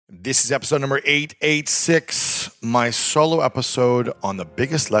This is episode number 886, my solo episode on the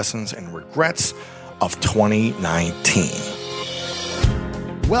biggest lessons and regrets of 2019.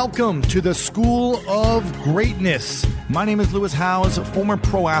 Welcome to the School of Greatness. My name is Lewis Howes, former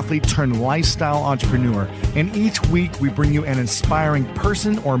pro athlete turned lifestyle entrepreneur, and each week we bring you an inspiring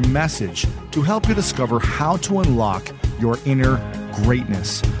person or message to help you discover how to unlock your inner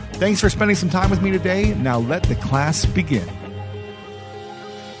greatness. Thanks for spending some time with me today. Now let the class begin.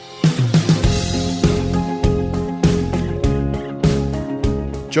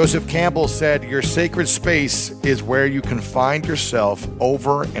 Joseph Campbell said, "Your sacred space is where you can find yourself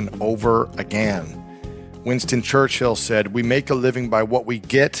over and over again." Winston Churchill said, "We make a living by what we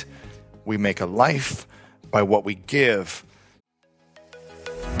get. We make a life by what we give."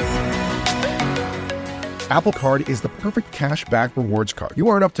 Apple Card is the perfect cash back rewards card. You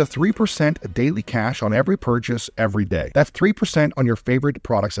earn up to 3% daily cash on every purchase every day. That's 3% on your favorite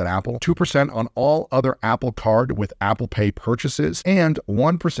products at Apple, 2% on all other Apple Card with Apple Pay purchases, and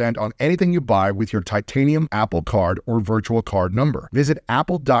 1% on anything you buy with your titanium Apple Card or virtual card number. Visit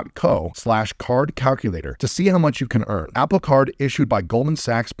apple.co/card calculator to see how much you can earn. Apple Card issued by Goldman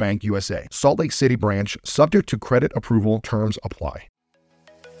Sachs Bank USA, Salt Lake City branch, subject to credit approval, terms apply.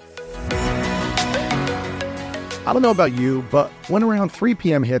 I don't know about you, but when around 3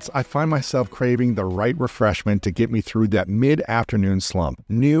 p.m. hits, I find myself craving the right refreshment to get me through that mid-afternoon slump.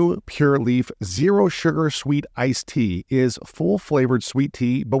 New Pure Leaf Zero Sugar Sweet Iced Tea is full-flavored sweet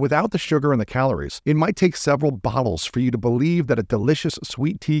tea, but without the sugar and the calories. It might take several bottles for you to believe that a delicious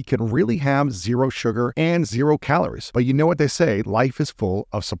sweet tea can really have zero sugar and 0 calories. But you know what they say, life is full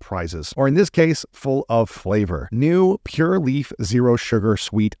of surprises. Or in this case, full of flavor. New Pure Leaf Zero Sugar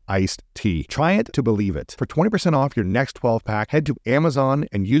Sweet Iced Tea. Try it to believe it. For 20% off your next 12-pack, head to Amazon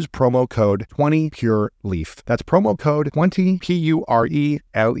and use promo code 20PureLeaf. That's promo code 20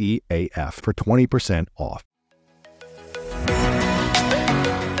 PURELEAF for 20% off.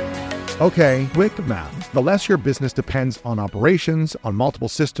 Okay, quick math. The less your business depends on operations, on multiple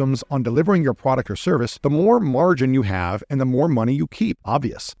systems, on delivering your product or service, the more margin you have and the more money you keep.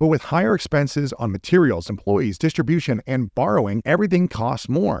 Obvious. But with higher expenses on materials, employees, distribution, and borrowing, everything costs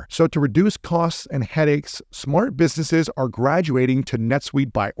more. So to reduce costs and headaches, smart businesses are graduating to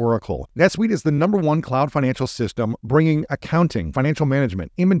NetSuite by Oracle. NetSuite is the #1 cloud financial system, bringing accounting, financial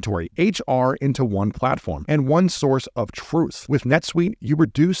management, inventory, HR into one platform and one source of truth. With NetSuite, you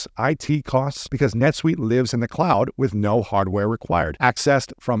reduce IT costs because NetSuite lives in the cloud with no hardware required,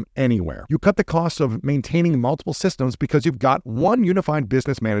 accessed from anywhere. You cut the cost of maintaining multiple systems because you've got one unified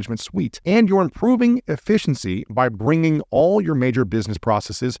business management suite, and you're improving efficiency by bringing all your major business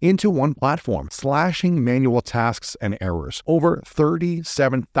processes into one platform, slashing manual tasks and errors. Over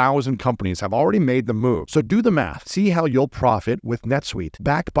 37,000 companies have already made the move. So do the math. See how you'll profit with NetSuite.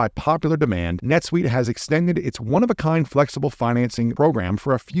 Backed by popular demand, NetSuite has extended its one-of-a-kind flexible financing program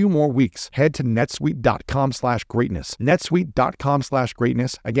for a few more weeks. Head to netsuite.com/greatness.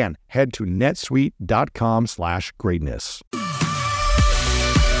 netsuite.com/greatness. Again, head to netsuite.com/greatness.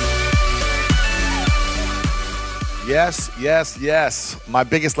 Yes. My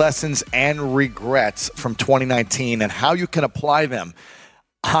biggest lessons and regrets from 2019 and how you can apply them.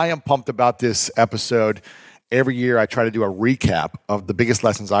 I am pumped about this episode. Every year I try to do a recap of the biggest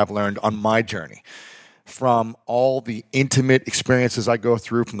lessons I've learned on my journey. From all the intimate experiences I go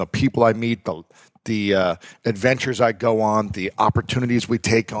through, from the people I meet, the adventures I go on, the opportunities we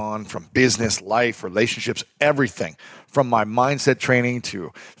take on, from business, life, relationships, everything. From my mindset training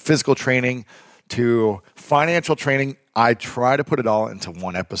to physical training to financial training, I try to put it all into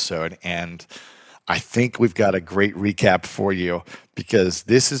one episode. And I think we've got a great recap for you because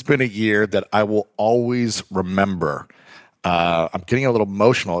this has been a year that I will always remember. I'm getting a little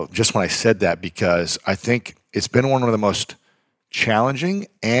emotional just when I said that because I think it's been one of the most challenging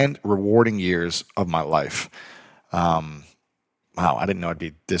and rewarding years of my life. Wow, I didn't know I'd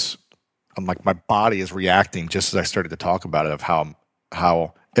be this. I'm like, my body is reacting just as I started to talk about it of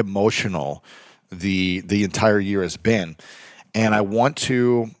how emotional the entire year has been. And I want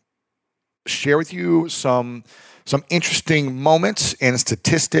to share with you some interesting moments and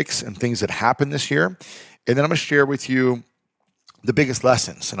statistics and things that happened this year. And then I'm going to share with you the biggest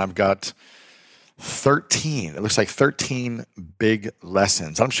lessons. And I've got 13. It looks like 13 big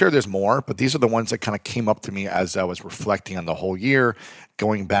lessons. I'm sure there's more, but these are the ones that kind of came up to me as I was reflecting on the whole year,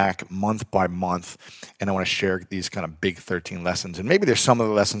 going back month by month. And I want to share these kind of big 13 lessons. And maybe there's some of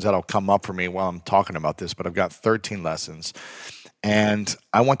the lessons that'll come up for me while I'm talking about this, but I've got 13 lessons. And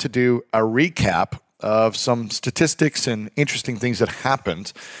I want to do a recap of some statistics and interesting things that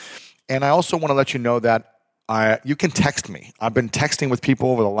happened. And I also want to let you know that you can text me. I've been texting with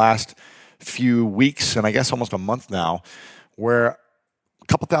people over the last few weeks, and I guess almost a month now, where a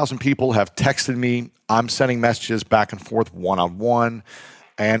couple thousand people have texted me. I'm sending messages back and forth one-on-one,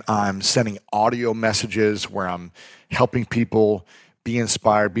 and I'm sending audio messages where I'm helping people be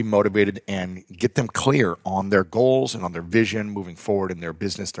inspired, be motivated, and get them clear on their goals and on their vision moving forward in their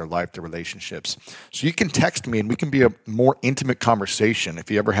business, their life, their relationships. So you can text me and we can be a more intimate conversation. If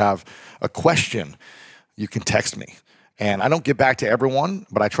you ever have a question, you can text me. And I don't get back to everyone,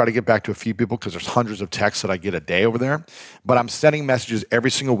 but I try to get back to a few people because there's hundreds of texts that I get a day over there. But I'm sending messages every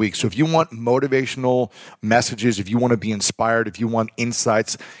single week. So if you want motivational messages, if you want to be inspired, if you want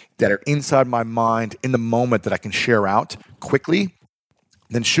insights that are inside my mind in the moment that I can share out quickly,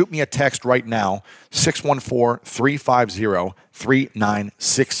 then shoot me a text right now,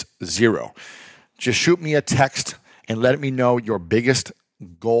 614-350-3960. Just shoot me a text and let me know your biggest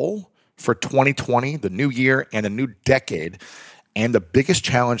goal for 2020, the new year and the new decade, and the biggest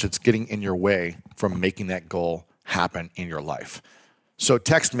challenge that's getting in your way from making that goal happen in your life. So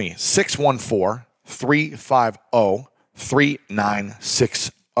text me,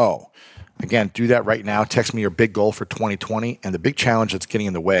 614-350-3960. Again, do that right now. Text me your big goal for 2020 and the big challenge that's getting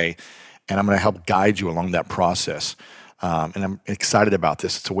in the way, and I'm going to help guide you along that process. And I'm excited about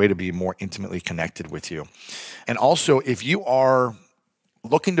this. It's a way to be more intimately connected with you. And also, if you are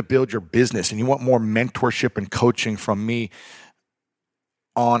looking to build your business and you want more mentorship and coaching from me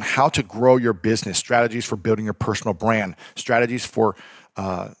on how to grow your business, strategies for building your personal brand, strategies for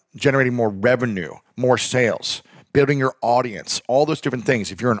generating more revenue, more sales, building your audience, all those different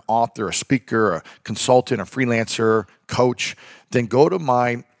things. If you're an author, a speaker, a consultant, a freelancer, coach, then go to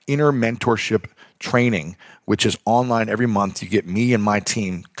my inner mentorship training, which is online every month. You get me and my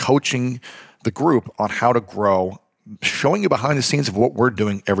team coaching the group on how to grow, showing you behind the scenes of what we're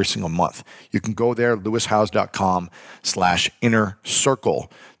doing every single month. You can go there, lewishowes.com/inner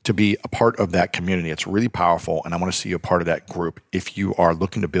circle to be a part of that community. It's really powerful, and I want to see you a part of that group if you are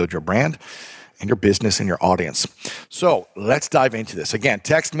looking to build your brand and your business and your audience. So let's dive into this. Again,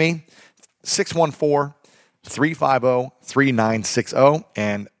 text me, 614-350-3960,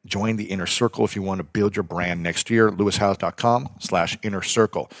 and join the inner circle if you want to build your brand next year, lewishowes.com/inner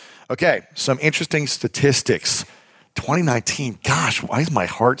circle. Okay, some interesting statistics. 2019, gosh, why is my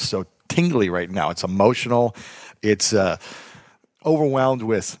heart so tingly right now? It's emotional. It's overwhelmed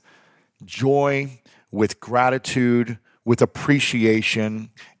with joy, with gratitude, with appreciation,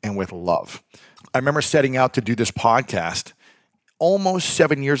 and with love. I remember setting out to do this podcast almost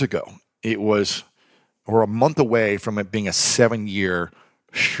 7 years ago. We're a month away from it being a 7-year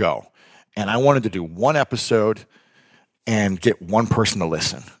show. And I wanted to do one episode and get one person to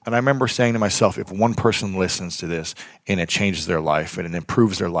listen. And I remember saying to myself, if one person listens to this and it changes their life and it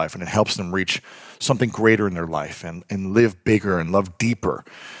improves their life and it helps them reach something greater in their life and live bigger and love deeper,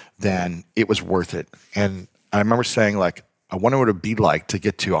 then it was worth it. And I remember saying, like, I wonder what it would be like to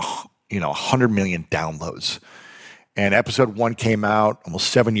get to 100 million downloads. And episode 1 came out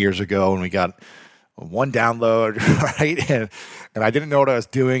almost 7 years ago, and we got one download, right? And I didn't know what I was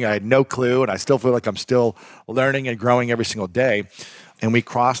doing. I had no clue, and I still feel like I'm still learning and growing every single day. And we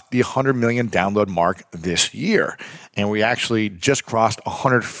crossed the 100 million download mark this year. And we actually just crossed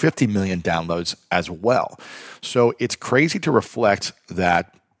 150 million downloads as well. So it's crazy to reflect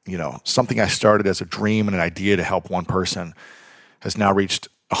that, something I started as a dream and an idea to help one person has now reached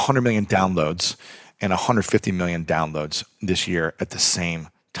 100 million downloads and 150 million downloads this year at the same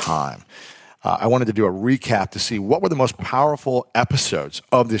time. I wanted to do a recap to see what were the most powerful episodes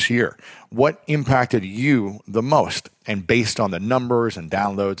of this year. What impacted you the most? And based on the numbers and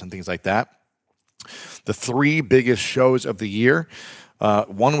downloads and things like that, the 3 biggest shows of the year,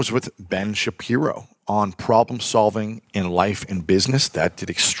 one was with Ben Shapiro on problem solving in life and business. That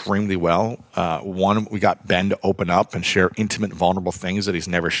did extremely well. We got Ben to open up and share intimate, vulnerable things that he's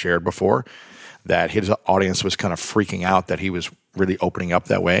never shared before, that his audience was kind of freaking out that he was really opening up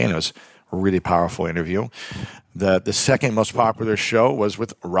that way, and it was a really powerful interview. The second most popular show was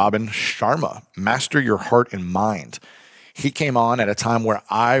with Robin Sharma, Master Your Heart and Mind. He came on at a time where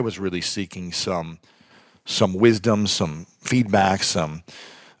I was really seeking some wisdom, some feedback, some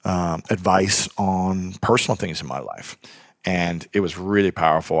advice on personal things in my life. And it was really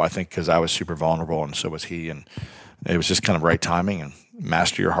powerful, I think, because I was super vulnerable and so was he. And it was just kind of right timing, and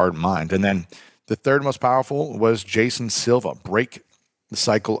master your heart and mind. And then the third most powerful was Jason Silva, Break the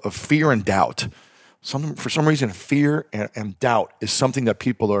Cycle of Fear and Doubt. For some reason, fear and doubt is something that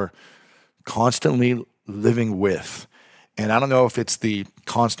people are constantly living with. And I don't know if it's the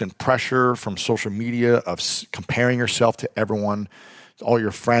constant pressure from social media of comparing yourself to everyone, all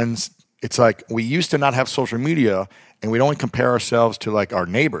your friends, It's like we used to not have social media and we'd only compare ourselves to like our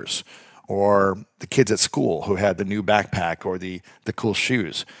neighbors or the kids at school who had the new backpack or the cool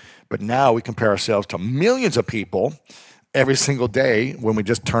shoes. But now we compare ourselves to millions of people every single day when we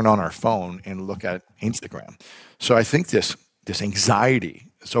just turn on our phone and look at Instagram. So I think this anxiety,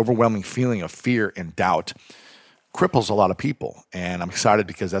 this overwhelming feeling of fear and doubt cripples a lot of people. And I'm excited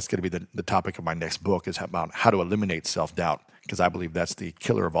because that's going to be the topic of my next book, is about how to eliminate self-doubt, because I believe that's the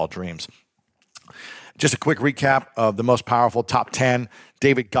killer of all dreams. Just a quick recap of the most powerful top 10.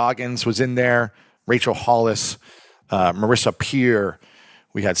 David Goggins was in there, Rachel Hollis, Marissa Peer.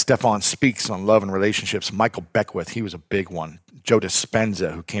 We had Stefan Speaks on love and relationships. Michael Beckwith, he was a big one. Joe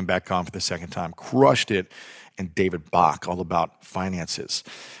Dispenza, who came back on for the second time, crushed it. And David Bach, all about finances.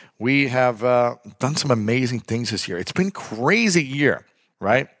 We have done some amazing things this year. It's been a crazy year,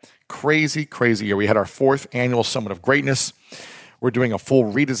 right? Crazy, crazy year. We had our 4th annual Summit of Greatness. We're doing a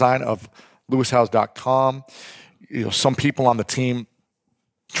full redesign of lewishouse.com. Some people on the team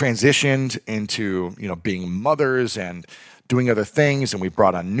transitioned into, being mothers and doing other things, and we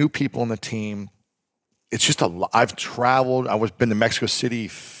brought on new people on the team. It's just a lot. I've traveled. Been to Mexico City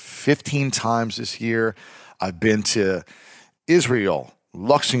 15 times this year. I've been to Israel,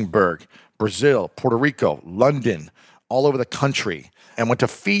 Luxembourg, Brazil, Puerto Rico, London, all over the country, and went to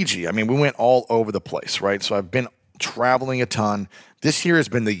Fiji. I mean, we went all over the place, right? So I've been traveling a ton. This year has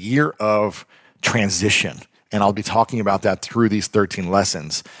been the year of transition, and I'll be talking about that through these 13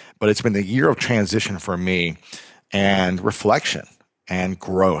 lessons. But it's been the year of transition for me, and reflection and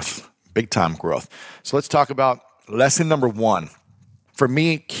growth, big time growth. So let's talk about lesson number 1. For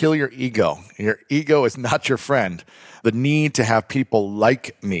me, kill your ego. Your ego is not your friend. The need to have people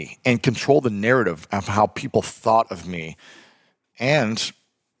like me and control the narrative of how people thought of me and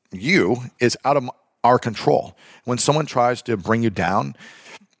you is out of our control. When someone tries to bring you down,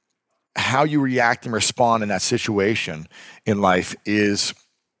 how you react and respond in that situation in life is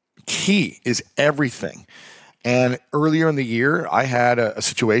key, is everything. And earlier in the year, I had a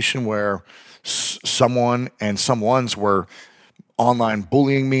situation where someone and someones were online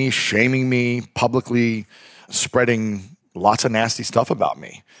bullying me, shaming me, publicly spreading lots of nasty stuff about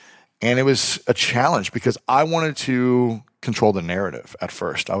me. And it was a challenge because I wanted to control the narrative at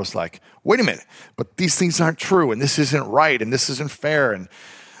first. I was like, wait a minute, but these things aren't true, and this isn't right, and this isn't fair, and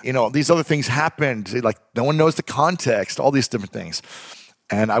these other things happened. Like, no one knows the context, all these different things.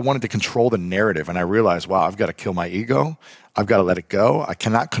 And I wanted to control the narrative, and I realized, wow, I've got to kill my ego. I've got to let it go. I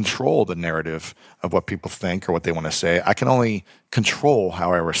cannot control the narrative of what people think or what they want to say. I can only control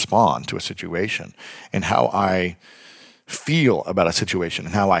how I respond to a situation and how I feel about a situation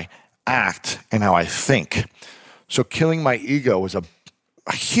and how I act and how I think. So killing my ego was a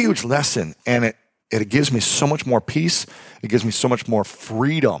huge lesson, and it gives me so much more peace. It gives me so much more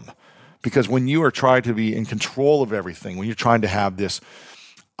freedom, because when you are trying to be in control of everything, when you're trying to have this,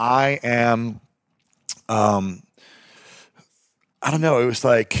 I don't know, it was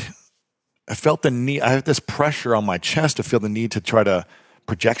like I felt the need, I have this pressure on my chest to feel the need to try to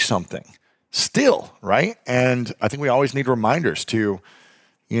project something still, right? And I think we always need reminders to,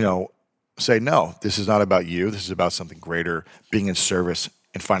 say, no, this is not about you. This is about something greater, being in service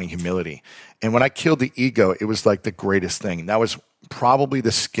and finding humility. And when I killed the ego, it was like the greatest thing. That was probably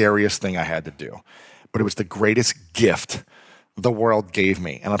the scariest thing I had to do, but it was the greatest gift the world gave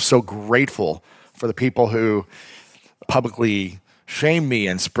me. And I'm so grateful for the people who publicly shamed me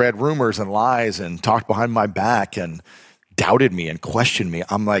and spread rumors and lies and talked behind my back and doubted me and questioned me.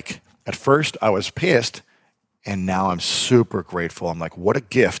 I'm like, at first I was pissed, and now I'm super grateful. I'm like, what a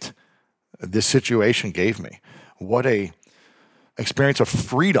gift this situation gave me. What a experience of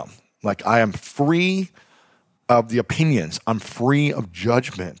freedom. Like, I am free of the opinions. I'm free of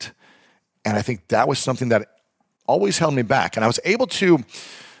judgment. And I think that was something that always held me back. And I was able to,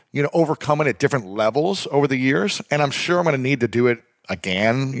 overcome it at different levels over the years. And I'm sure I'm going to need to do it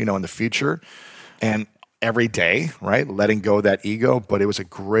again, in the future and every day, right? Letting go of that ego. But it was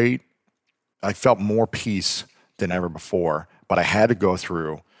I felt more peace than ever before. But I had to go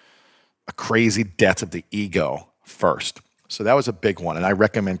through a crazy death of the ego first. So that was a big one. And I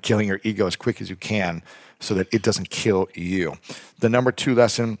recommend killing your ego as quick as you can so that it doesn't kill you. The number 2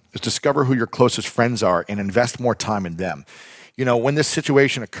 lesson is discover who your closest friends are and invest more time in them. When this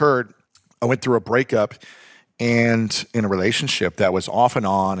situation occurred, I went through a breakup and in a relationship that was off and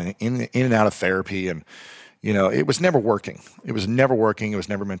on and in and out of therapy. And, it was never working. It was never working. It was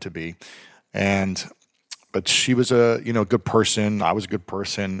never meant to be. But she was a, good person. I was a good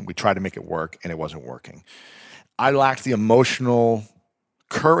person. We tried to make it work, and it wasn't working. I lacked the emotional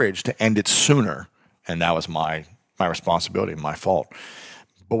courage to end it sooner, and that was my responsibility, my fault.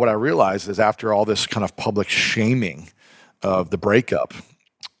 But what I realized is after all this kind of public shaming of the breakup,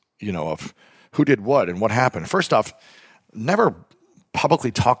 of who did what and what happened. First off, never publicly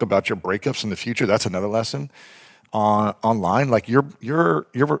talk about your breakups in the future. That's another lesson online. Like your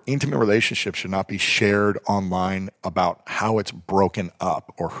intimate relationship should not be shared online about how it's broken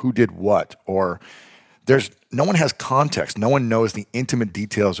up or who did what, or no one has context. No one knows the intimate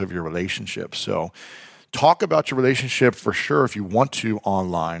details of your relationship. So talk about your relationship for sure if you want to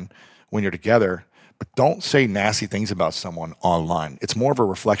online when you're together, but don't say nasty things about someone online. It's more of a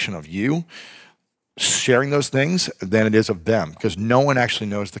reflection of you sharing those things than it is of them, because no one actually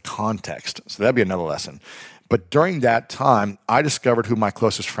knows the context. So that'd be another lesson. But during that time, I discovered who my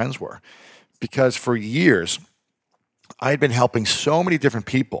closest friends were, because for years, I had been helping so many different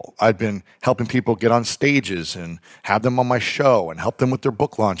people. I'd been helping people get on stages and have them on my show and help them with their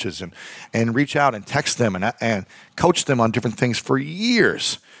book launches and reach out and text them and coach them on different things for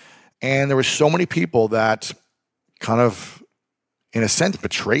years. And there were so many people that kind of, in a sense,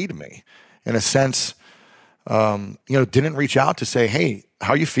 betrayed me. In a sense, didn't reach out to say, hey,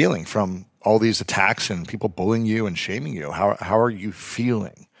 how are you feeling from all these attacks and people bullying you and shaming you? How are you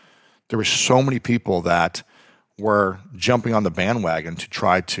feeling? There were so many people that were jumping on the bandwagon to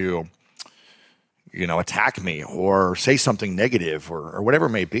try to, attack me or say something negative or whatever it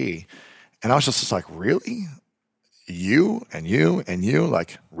may be. And I was just like, really? You and you and you?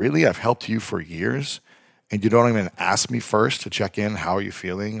 Like, really? I've helped you for years, and you don't even ask me first to check in, how are you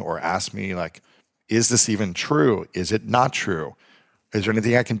feeling? Or ask me, like, is this even true? Is it not true? Is there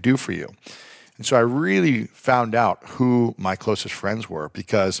anything I can do for you? And so I really found out who my closest friends were,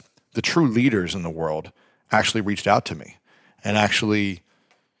 because the true leaders in the world actually reached out to me and actually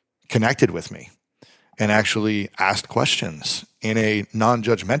connected with me and actually asked questions in a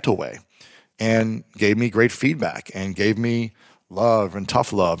non-judgmental way and gave me great feedback and gave me love and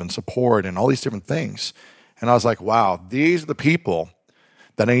tough love and support and all these different things. And I was like, wow, these are the people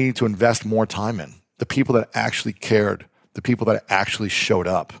that I need to invest more time in, the people that actually cared, the people that actually showed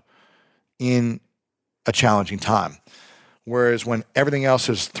up in a challenging time. Whereas when everything else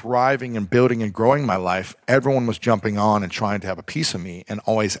is thriving and building and growing my life, everyone was jumping on and trying to have a piece of me and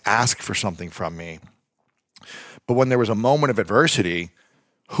always ask for something from me. But when there was a moment of adversity,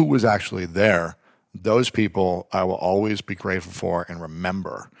 who was actually there? Those people I will always be grateful for and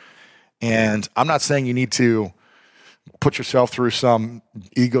remember. And I'm not saying you need to put yourself through some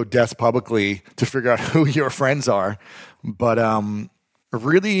ego death publicly to figure out who your friends are, but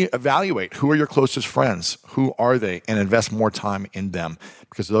really evaluate who are your closest friends, who are they, and invest more time in them,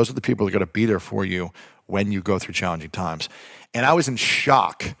 because those are the people that are going to be there for you when you go through challenging times. And I was in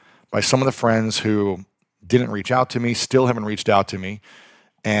shock by some of the friends who didn't reach out to me, still haven't reached out to me,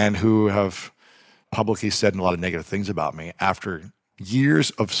 and who have publicly said a lot of negative things about me after years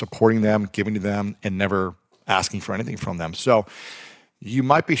of supporting them, giving to them, and never asking for anything from them. So you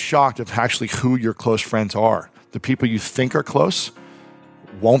might be shocked of actually who your close friends are. The people you think are close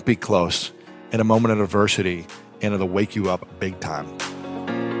won't be close in a moment of adversity, and it'll wake you up big time.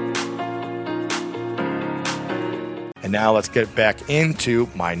 And now let's get back into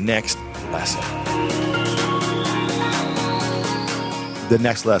my next lesson. The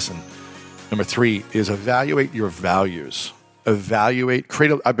next lesson, number 3, is evaluate your values. I've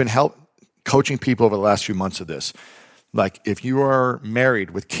been coaching people over the last few months of this. Like, if you are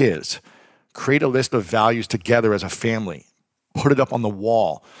married with kids, create a list of values together as a family. Put it up on the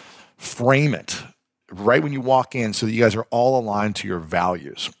wall. Frame it right when you walk in so that you guys are all aligned to your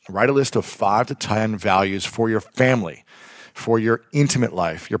values. Write a list of 5 to 10 values for your family, for your intimate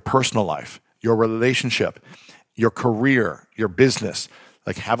life, your personal life, your relationship, your career, your business.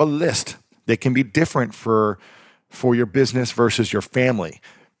 Like, have a list. They can be different for your business versus your family,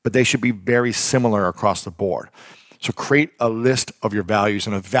 but they should be very similar across the board. So create a list of your values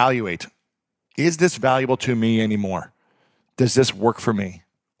and evaluate, is this valuable to me anymore? Does this work for me?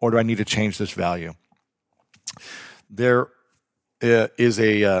 Or do I need to change this value? There is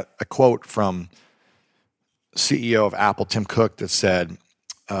a quote from CEO of Apple, Tim Cook, that said,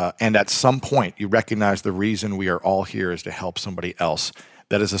 and at some point you recognize the reason we are all here is to help somebody else.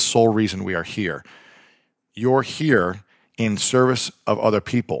 That is the sole reason we are here. You're here in service of other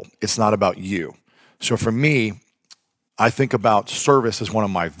people. It's not about you. So for me, I think about service as one of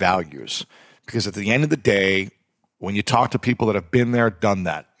my values, because at the end of the day, when you talk to people that have been there, done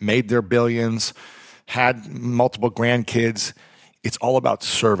that, made their billions, had multiple grandkids, it's all about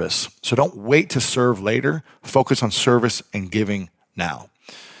service. So don't wait to serve later. Focus on service and giving now.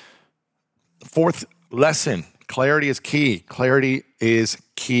 4th lesson, clarity is key. Clarity is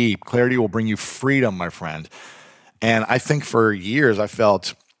key. Clarity will bring you freedom, my friend. And I think for years I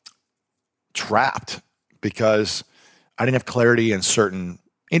felt trapped because I didn't have clarity in certain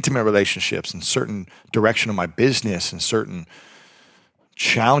intimate relationships and certain direction of my business and certain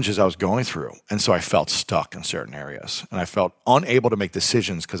challenges I was going through. And so I felt stuck in certain areas and I felt unable to make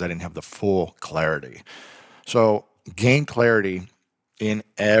decisions because I didn't have the full clarity. So gain clarity in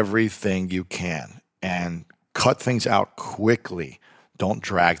everything you can and cut things out quickly. Don't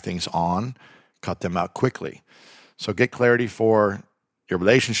drag things on, cut them out quickly. So get clarity for your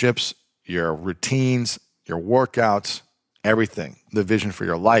relationships, your routines, your workouts, everything, the vision for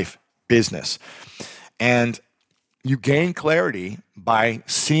your life, business. And you gain clarity by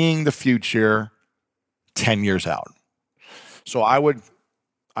seeing the future 10 years out. So I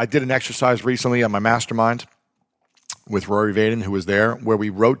did an exercise recently on my mastermind with Rory Vaden, who was there, where we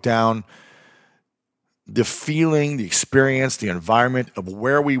wrote down the feeling, the experience, the environment of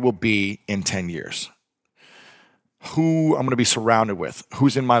where we will be in 10 years. Who I'm going to be surrounded with,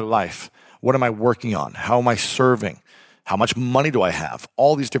 who's in my life, what am I working on, how am I serving, how much money do I have,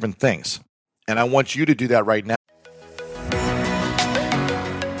 all these different things. And I want you to do that right now.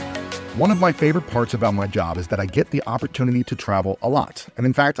 One of my favorite parts about my job is that I get the opportunity to travel a lot. And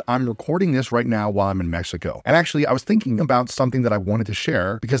in fact, I'm recording this right now while I'm in Mexico. And actually, I was thinking about something that I wanted to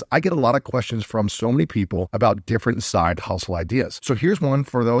share because I get a lot of questions from so many people about different side hustle ideas. So here's one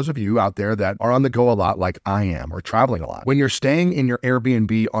for those of you out there that are on the go a lot like I am or traveling a lot. When you're staying in your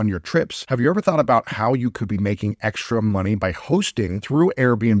Airbnb on your trips, have you ever thought about how you could be making extra money by hosting through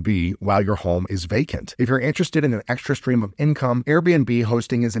Airbnb while your home is vacant? If you're interested in an extra stream of income, Airbnb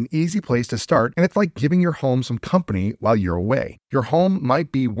hosting is an easy place to start, and it's like giving your home some company while you're away. Your home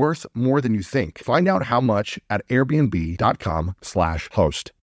might be worth more than you think. Find out how much at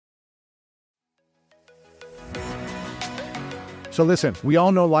airbnb.com/host. So listen, we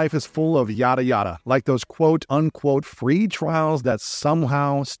all know life is full of yada yada, like those quote unquote free trials that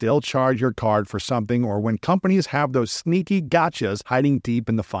somehow still charge your card for something, or when companies have those sneaky gotchas hiding deep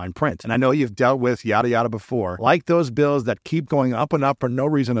in the fine print. And I know you've dealt with yada yada before, like those bills that keep going up and up for no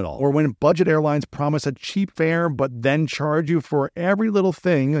reason at all, or when budget airlines promise a cheap fare but then charge you for every little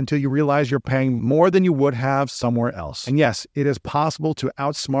thing until you realize you're paying more than you would have somewhere else. And yes, it is possible to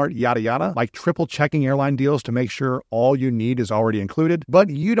outsmart yada yada, like triple checking airline deals to make sure all you need is already included, but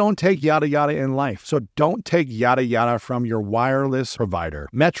you don't take yada yada in life. So don't take yada yada from your wireless provider.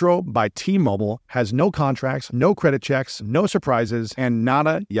 Metro by T-Mobile has no contracts, no credit checks, no surprises, and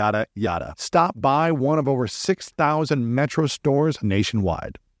nada yada yada. Stop by one of over 6,000 Metro stores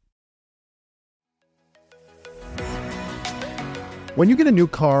nationwide. When you get a new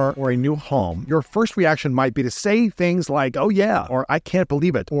car or a new home, your first reaction might be to say things like, oh yeah, or I can't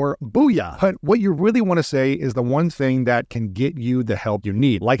believe it, or booyah. But what you really want to say is the one thing that can get you the help you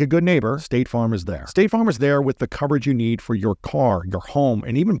need. Like a good neighbor, State Farm is there. State Farm is there with the coverage you need for your car, your home,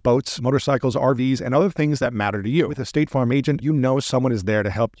 and even boats, motorcycles, RVs, and other things that matter to you. With a State Farm agent, you know someone is there to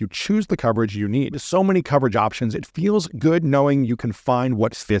help you choose the coverage you need. With so many coverage options, it feels good knowing you can find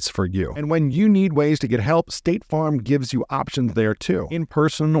what fits for you. And when you need ways to get help, State Farm gives you options there too. In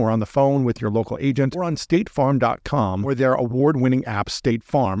person or on the phone with your local agent or on statefarm.com, where their award-winning app State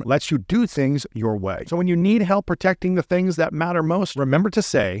Farm lets you do things your way. So when you need help protecting the things that matter most, remember to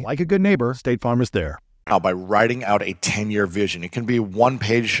say, like a good neighbor, State Farm is there. Now, by writing out a 10-year vision, it can be 1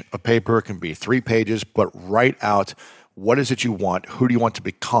 page of paper, it can be 3 pages, but write out what is it you want, who do you want to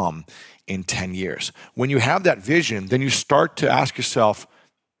become in 10 years. When you have that vision, then you start to ask yourself,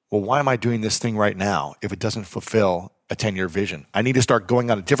 well, why am I doing this thing right now if it doesn't fulfill a 10-year vision? I need to start going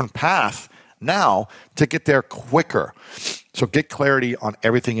on a different path now to get there quicker. So get clarity on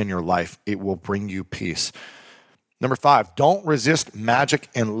everything in your life. It will bring you peace. Number 5, don't resist magic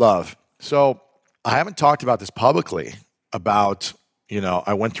and love. So I haven't talked about this publicly about,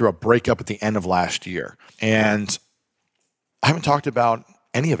 I went through a breakup at the end of last year, and I haven't talked about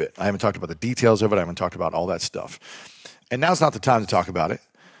any of it. I haven't talked about the details of it. I haven't talked about all that stuff. And now's not the time to talk about it.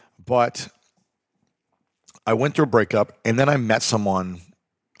 But I went through a breakup, and then I met someone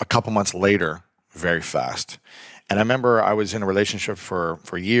a couple months later very fast. And I remember I was in a relationship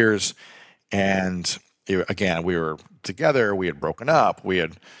for years, and again, we were together, we had broken up, we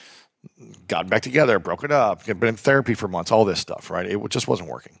had gotten back together, broken up, had been in therapy for months, all this stuff, right? It just wasn't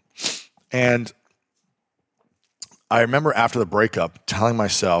working. And I remember after the breakup telling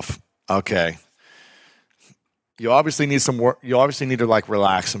myself, okay, you obviously need some work. You obviously need to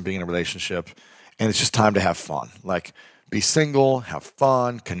relax and be in a relationship. And it's just time to have fun. Be single, have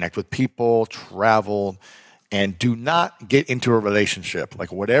fun, connect with people, travel, and do not get into a relationship.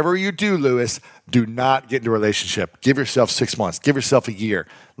 Whatever you do, Lewis, do not get into a relationship. Give yourself 6 months. Give yourself a year.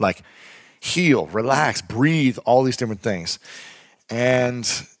 Heal, relax, breathe, all these different things. And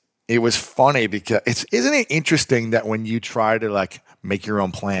it was funny because isn't it interesting that when you try to like make your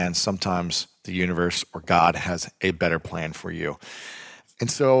own plans, sometimes the universe or God has a better plan for you. And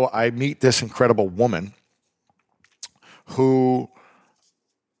so I meet this incredible woman who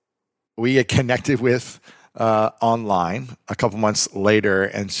we had connected with online a couple months later,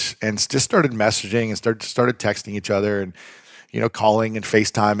 and just started messaging and started texting each other, and calling and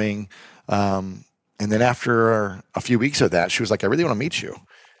FaceTiming. And then after a few weeks of that, she was like, "I really want to meet you."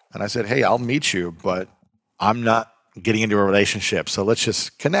 And I said, "Hey, I'll meet you, but I'm not getting into a relationship. So let's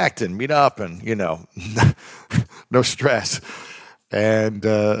just connect and meet up and, no stress."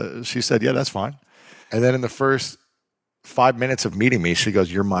 And she said, "Yeah, that's fine." And then in the first 5 minutes of meeting me, she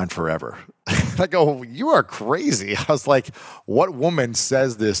goes, "You're mine forever." I go, "You are crazy." I was like, "What woman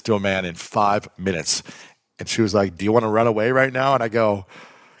says this to a man in 5 minutes?" And she was like, "Do you want to run away right now?" And I go,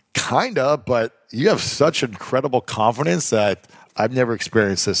 "Kinda, but you have such incredible confidence that I've never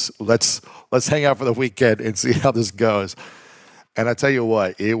experienced this. Let's hang out for the weekend and see how this goes." And I tell you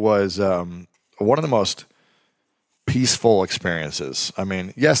what, it was one of the most peaceful experiences. I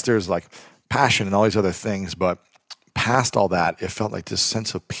mean, yes, there's like passion and all these other things, but past all that, it felt like this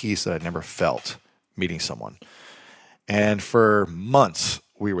sense of peace that I'd never felt meeting someone. And for months,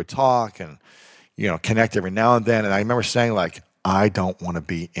 we would talk and connect every now and then. And I remember saying like, "I don't want to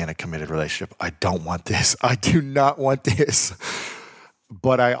be in a committed relationship. I don't want this. I do not want this."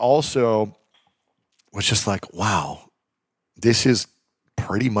 But I also was just like, wow, this is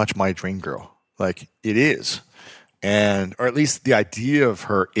pretty much my dream girl. Like it is. Or at least the idea of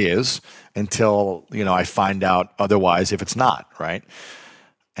her is, until, I find out otherwise if it's not, right?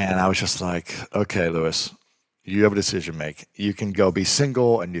 And I was just like, "Okay, Lewis, you have a decision to make. You can go be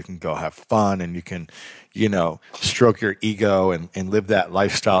single and you can go have fun and you can, stroke your ego and live that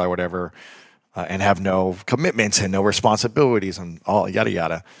lifestyle or whatever, and have no commitments and no responsibilities and all yada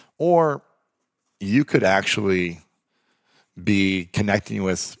yada. Or you could actually be connecting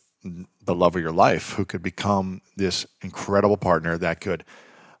with the love of your life, who could become this incredible partner that could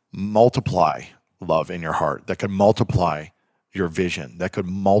multiply love in your heart, that could multiply your vision, that could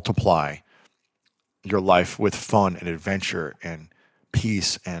multiply your life with fun and adventure and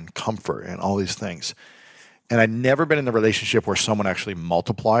peace and comfort and all these things." And I'd never been in a relationship where someone actually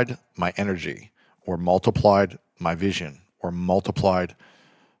multiplied my energy or multiplied my vision or multiplied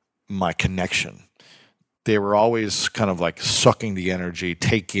my connection. They were always kind of like sucking the energy,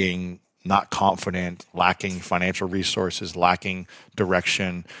 taking, not confident, lacking financial resources, lacking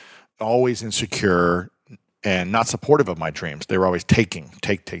direction, always insecure, and not supportive of my dreams. They were always take,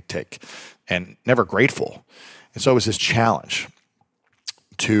 and never grateful. And so it was this challenge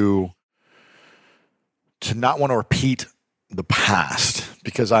to not want to repeat the past,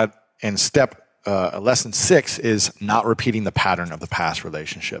 because lesson 6 is not repeating the pattern of the past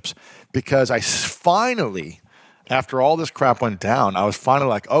relationships. Because I finally, after all this crap went down, I was finally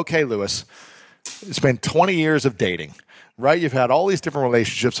like, "Okay, Lewis, it's been 20 years of dating, right? You've had all these different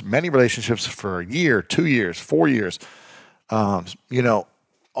relationships, many relationships for a year, 2 years, 4 years, all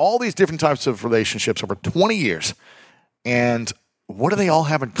these different types of relationships over 20 years. And what do they all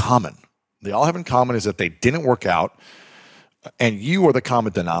have in common? They all have in common is that they didn't work out, and you are the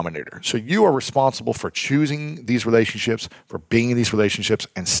common denominator. So you are responsible for choosing these relationships, for being in these relationships,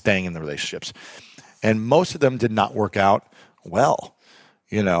 and staying in the relationships. And most of them did not work out well.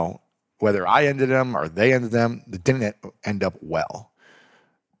 Whether I ended them or they ended them, they didn't end up well.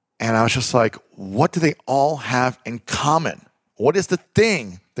 And I was just like, what do they all have in common? What is the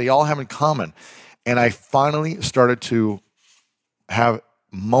thing they all have in common? And I finally started to have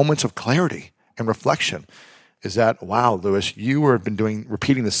moments of clarity and reflection. Is that, wow, Lewis, you have been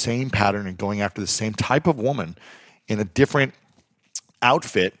repeating the same pattern and going after the same type of woman in a different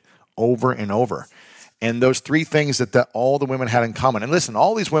outfit over and over. And those 3 things that all the women had in common. And listen,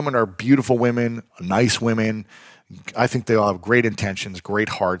 all these women are beautiful women, nice women. I think they all have great intentions, great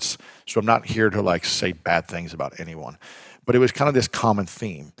hearts. So I'm not here to like say bad things about anyone. But it was kind of this common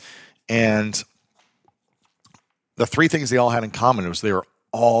theme. And the 3 things they all had in common was they were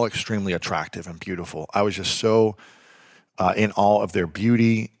all extremely attractive and beautiful. I was just so in awe of their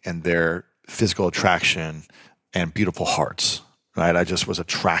beauty and their physical attraction and beautiful hearts, right? I just was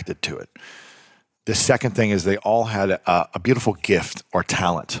attracted to it. The second thing is they all had a beautiful gift or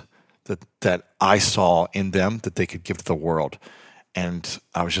talent that I saw in them that they could give to the world. And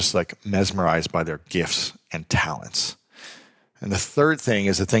I was just like mesmerized by their gifts and talents. And the third thing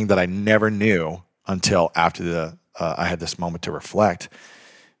is the thing that I never knew until after I had this moment to reflect,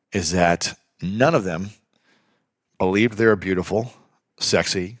 is that none of them believed they were beautiful,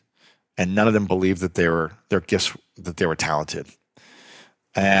 sexy, and none of them believed that their gifts, that they were talented.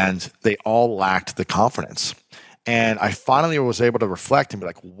 and they all lacked the confidence. And I finally was able to reflect and be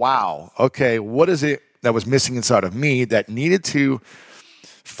like, wow, okay, what is it that was missing inside of me that needed to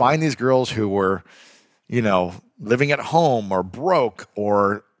find these girls who were, living at home or broke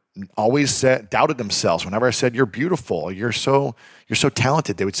or always doubted themselves. Whenever I said, you're beautiful, you're so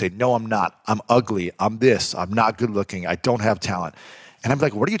talented, they would say, no, I'm not. I'm ugly. I'm this. I'm not good looking. I don't have talent. And I'm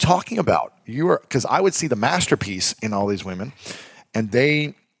like, what are you talking about? Because I would see the masterpiece in all these women, and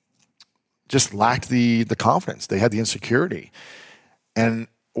they just lacked the confidence. They had the insecurity. And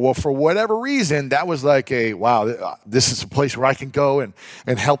well, for whatever reason, that was like wow, this is a place where I can go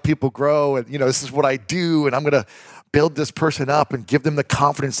and help people grow. And, this is what I do. And I'm going to build this person up and give them the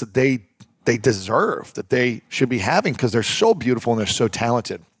confidence that they deserve, that they should be having, because they're so beautiful and they're so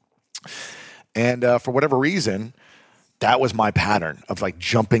talented. And for whatever reason, that was my pattern of like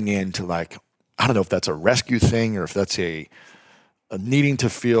jumping into like, I don't know if that's a rescue thing or if that's a needing to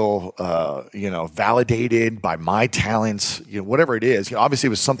feel, validated by my talents, whatever it is. Obviously, it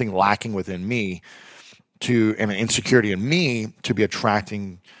was something lacking within me and an insecurity in me to be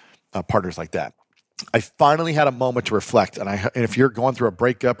attracting partners like that. I finally had a moment to reflect, and if you're going through a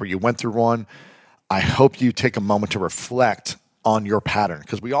breakup or you went through one, I hope you take a moment to reflect on your pattern,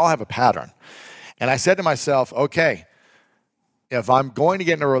 because we all have a pattern. And I said to myself, okay, if I'm going to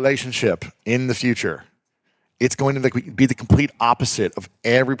get in a relationship in the future, it's going to be the complete opposite of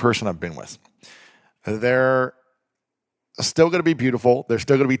every person I've been with. They're still going to be beautiful. They're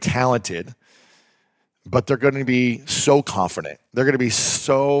still going to be talented, but they're going to be so confident. They're going to be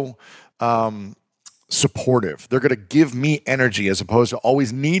so supportive. They're going to give me energy as opposed to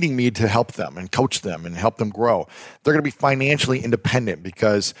always needing me to help them and coach them and help them grow. They're going to be financially independent,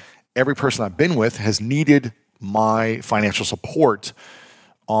 because every person I've been with has needed my financial support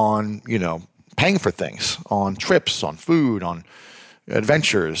on, paying for things, on trips, on food, on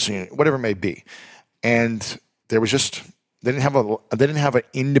adventures, whatever it may be. And there was they didn't have an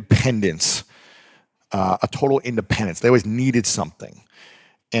independence, a total independence. They always needed something.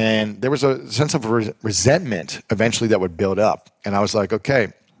 And there was a sense of resentment eventually that would build up. And I was like, okay,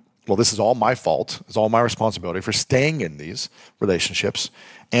 well, this is all my fault. It's all my responsibility for staying in these relationships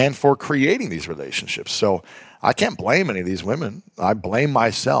and for creating these relationships. So I can't blame any of these women. I blame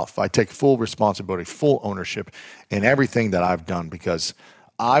myself. I take full responsibility, full ownership in everything that I've done, because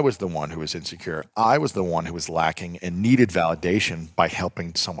I was the one who was insecure. I was the one who was lacking and needed validation by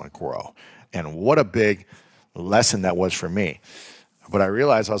helping someone grow. And what a big lesson that was for me. But I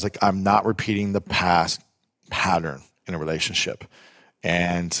realized, I was like, I'm not repeating the past pattern in a relationship.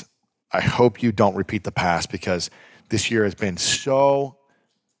 And I hope you don't repeat the past, because this year has been so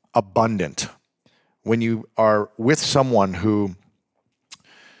abundant. When you are with someone who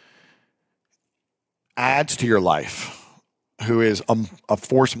adds to your life, who is a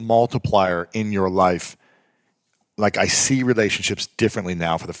force multiplier in your life, like I see relationships differently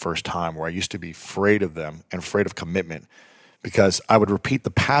now for the first time, where I used to be afraid of them and afraid of commitment, because I would repeat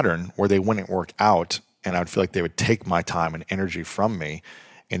the pattern where they wouldn't work out, and I would feel like they would take my time and energy from me.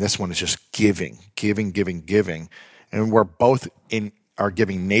 And this one is just giving. And we're both in our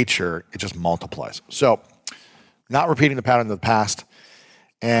giving nature, it just multiplies. So not repeating the pattern of the past.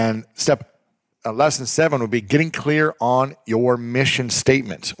 And lesson 7 would be getting clear on your mission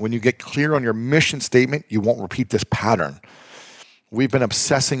statement. When you get clear on your mission statement, you won't repeat this pattern. We've been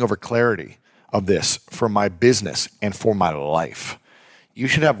obsessing over clarity of this for my business and for my life. You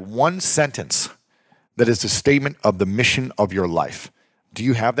should have one sentence that is the statement of the mission of your life. Do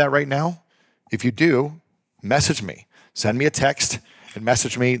you have that right now? If you do, message me. Send me a text and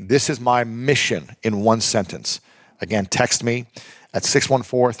message me. This is my mission in one sentence. Again, text me at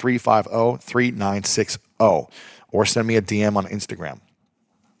 614-350-3960 or send me a DM on Instagram.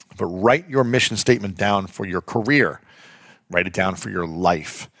 But write your mission statement down for your career. Write it down for your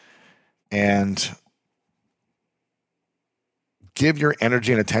life. And give your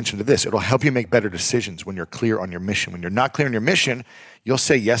energy and attention to this. It'll help you make better decisions when you're clear on your mission. When you're not clear on your mission, you'll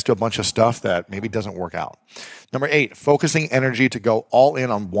say yes to a bunch of stuff that maybe doesn't work out. Number 8, focusing energy to go all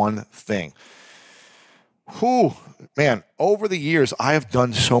in on one thing. Man, over the years, I have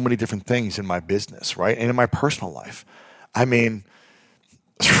done so many different things in my business, right? And in my personal life. I mean,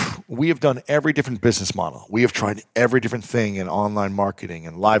 we have done every different business model. We have tried every different thing in online marketing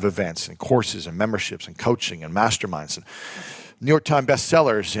and live events and courses and memberships and coaching and masterminds and New York Times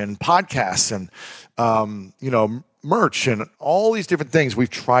bestsellers and podcasts and, merch and all these different things.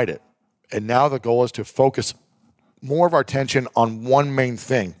 We've tried it. And now the goal is to focus more of our attention on one main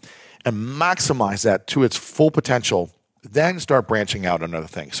thing and maximize that to its full potential, then start branching out on other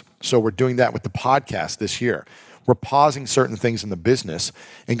things. So we're doing that with the podcast this year. We're pausing certain things in the business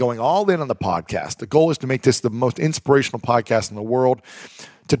and going all in on the podcast. The goal is to make this the most inspirational podcast in the world,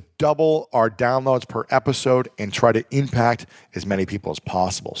 to double our downloads per episode and try to impact as many people as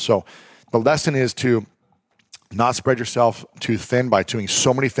possible. So the lesson is to not spread yourself too thin by doing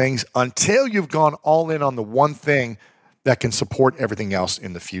so many things until you've gone all in on the one thing that can support everything else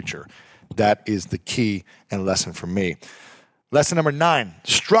in the future. That is the key and lesson for me. Lesson number 9,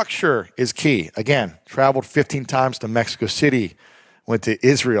 structure is key. Again, traveled 15 times to Mexico City, went to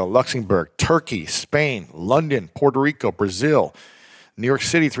Israel, Luxembourg, Turkey, Spain, London, Puerto Rico, Brazil, New York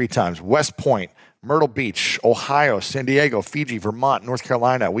City 3 times, West Point, Myrtle Beach, Ohio, San Diego, Fiji, Vermont, North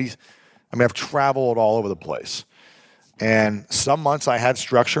Carolina. I've traveled all over the place. And some months I had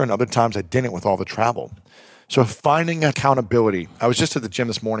structure and other times I didn't with all the travel. So finding accountability. I was just at the gym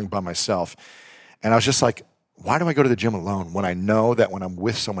this morning by myself, and I was just like, why do I go to the gym alone when I know that when I'm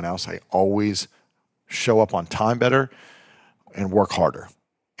with someone else, I always show up on time better and work harder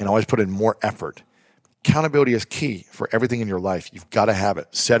and always put in more effort? Accountability is key for everything in your life. You've got to have it.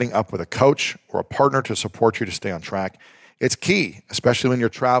 Setting up with a coach or a partner to support you to stay on track. It's key, especially when you're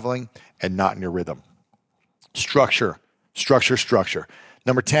traveling and not in your rhythm. Structure.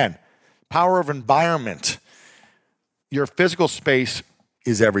 Number 10, power of environment. Your physical space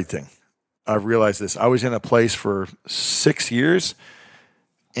is everything. I've realized this. I was in a place for 6 years,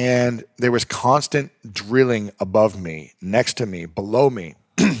 and there was constant drilling above me, next to me, below me,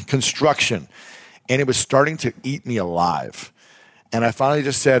 construction, and it was starting to eat me alive. And I finally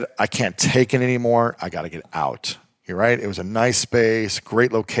just said, I can't take it anymore. I got to get out. You're right. It was a nice space,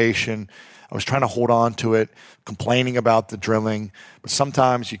 great location. I was trying to hold on to it, complaining about the drilling. But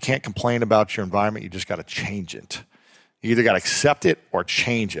sometimes you can't complain about your environment. You just got to change it. You either got to accept it or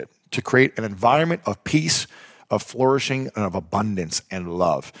change it to create an environment of peace, of flourishing, and of abundance and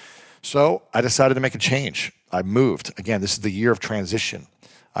love. So I decided to make a change. I moved. Again, this is the year of transition.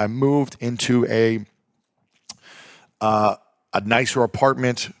 I moved into a nicer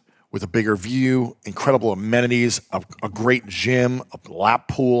apartment with a bigger view, incredible amenities, a great gym, a lap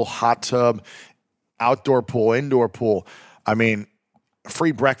pool, hot tub, outdoor pool, indoor pool.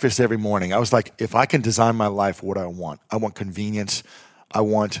 Free breakfast every morning. I was like, if I can design my life, what do I want? I want convenience. I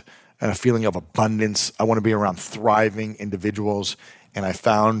want a feeling of abundance. I want to be around thriving individuals. And I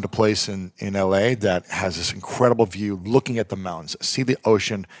found a place in LA that has this incredible view, looking at the mountains, see the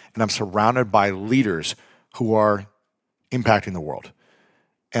ocean, and I'm surrounded by leaders who are impacting the world.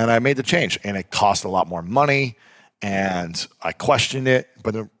 And I made the change, and it cost a lot more money, and I questioned it.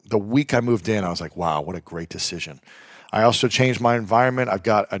 But the week I moved in, I was like, wow, what a great decision. I also changed my environment. I've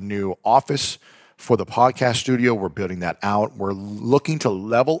got a new office for the podcast studio. We're building that out. We're looking to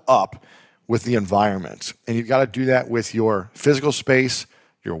level up with the environment. And you've got to do that with your physical space,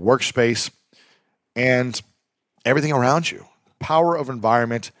 your workspace, and everything around you. Power of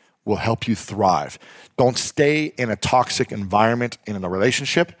environment will help you thrive. Don't stay in a toxic environment in a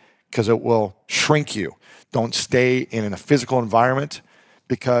relationship because it will shrink you. Don't stay in a physical environment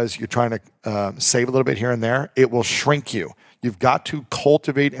because you're trying to save a little bit here and there. It will shrink you. You've got to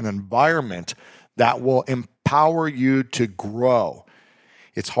cultivate an environment that will empower you to grow.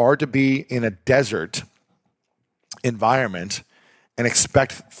 It's hard to be in a desert environment and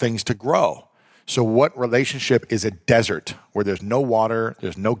expect things to grow. So what relationship is a desert where there's no water,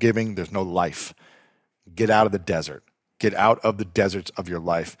 there's no giving, there's no life? Get out of the desert. Get out of the deserts of your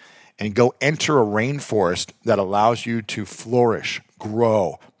life and go enter a rainforest that allows you to flourish,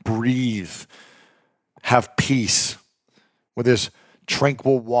 grow, breathe, have peace, where there's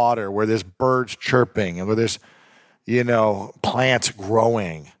tranquil water, where there's birds chirping, and where there's, plants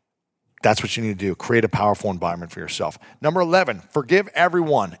growing. That's what you need to do. Create a powerful environment for yourself. Number 11, forgive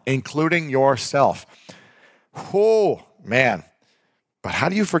everyone, including yourself. Oh, man. But how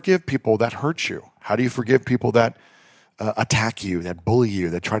do you forgive people that hurt you? How do you forgive people that attack you, that bully you,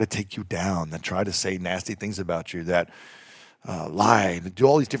 that try to take you down, that try to say nasty things about you, that lie, that do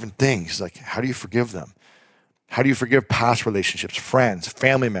all these different things? Like, how do you forgive them? How do you forgive past relationships, friends,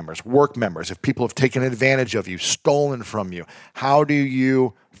 family members, work members, if people have taken advantage of you, stolen from you? How do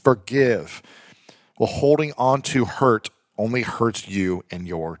you forgive? Well, holding on to hurt only hurts you and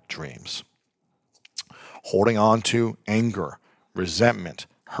your dreams. Holding on to anger, resentment,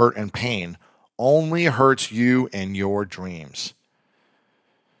 hurt, and pain only hurts you and your dreams.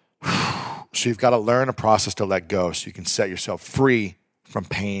 So you've got to learn a process to let go so you can set yourself free from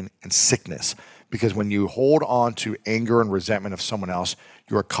pain and sickness. Because when you hold on to anger and resentment of someone else,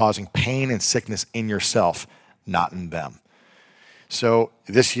 you are causing pain and sickness in yourself, not in them. So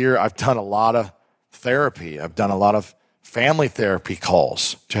this year, I've done a lot of therapy. I've done a lot of family therapy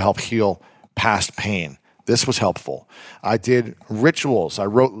calls to help heal past pain, This was helpful. I did rituals. I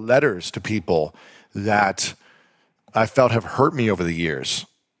wrote letters to people that I felt have hurt me over the years.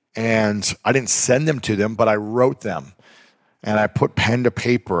 And I didn't send them to them, but I wrote them. And I put pen to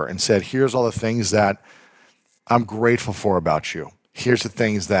paper and said, here's all the things that I'm grateful for about you. Here's the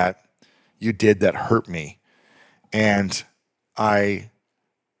things that you did that hurt me. And I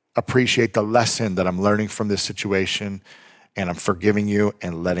appreciate the lesson that I'm learning from this situation, and I'm forgiving you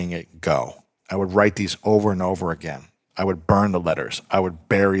and letting it go. I would write these over and over again. I would burn the letters. I would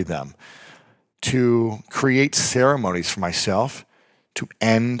bury them to create ceremonies for myself to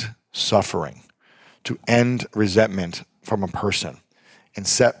end suffering, to end resentment from a person and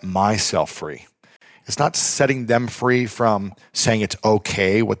set myself free. It's not setting them free from saying it's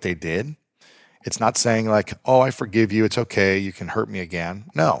okay what they did. It's not saying like, oh, I forgive you. It's okay. You can hurt me again.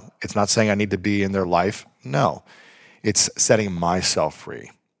 No, it's not saying I need to be in their life. No, it's setting myself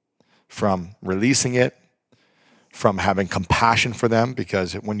free from releasing it, from having compassion for them,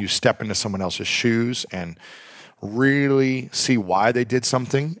 because when you step into someone else's shoes and really see why they did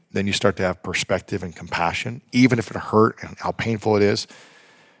something, then you start to have perspective and compassion. Even if it hurt and how painful it is,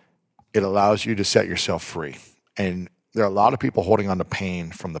 it allows you to set yourself free. And there are a lot of people holding on to pain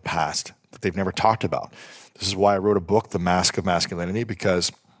from the past that they've never talked about. This is why I wrote a book, The Mask of Masculinity,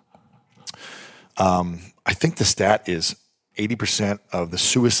 because I think the stat is 80% of the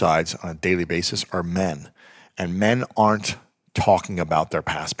suicides on a daily basis are men. And men aren't talking about their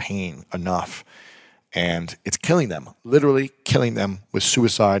past pain enough. And it's killing them, literally killing them with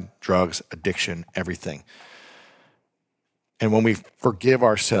suicide, drugs, addiction, everything. And when we forgive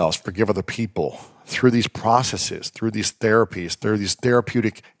ourselves, forgive other people through these processes, through these therapies, through these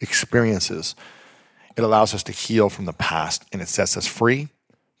therapeutic experiences, it allows us to heal from the past, and it sets us free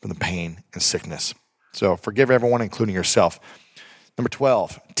from the pain and sickness. So forgive everyone, including yourself. Number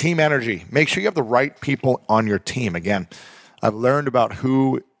 12, team energy. Make sure you have the right people on your team. Again, I've learned about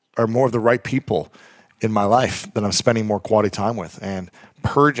who are more of the right people in my life that I'm spending more quality time with, and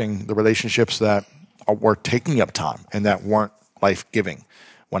purging the relationships that were taking up time and that weren't life-giving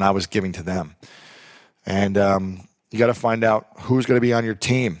when I was giving to them. And you got to find out who's going to be on your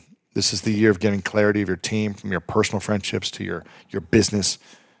team. This is the year of getting clarity of your team, from your personal friendships to your business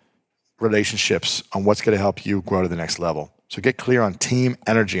relationships, on what's going to help you grow to the next level. So get clear on team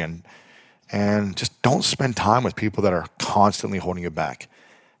energy, and just don't spend time with people that are constantly holding you back.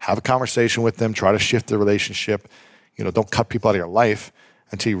 Have a conversation with them. Try to shift the relationship. Don't cut people out of your life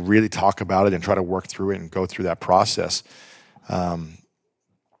until you really talk about it and try to work through it and go through that process.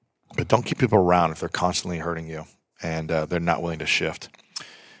 But don't keep people around if they're constantly hurting you and they're not willing to shift.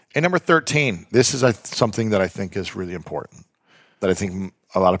 And number 13, this is something that I think is really important, that I think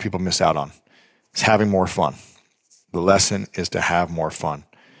a lot of people miss out on. It's having more fun. The lesson is to have more fun.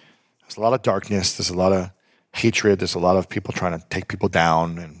 There's a lot of darkness. There's a lot of hatred. There's a lot of people trying to take people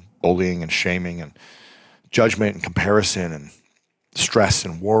down, and bullying and shaming and judgment and comparison and stress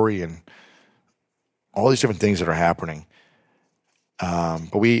and worry and all these different things that are happening.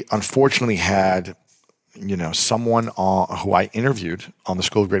 But we unfortunately had, someone who I interviewed on the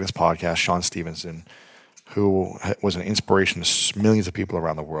School of Greatness podcast, Sean Stevenson, who was an inspiration to millions of people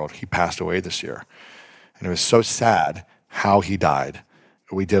around the world. He passed away this year. And it was so sad how he died.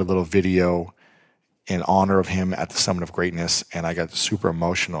 We did a little video in honor of him at the Summit of Greatness, and I got super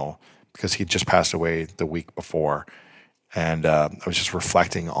emotional because he just passed away the week before. And I was just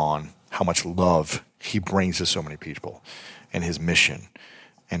reflecting on how much love he brings to so many people, and his mission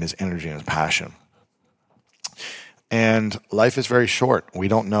and his energy and his passion. And life is very short. We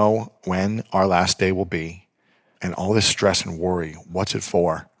don't know when our last day will be. And all this stress and worry, what's it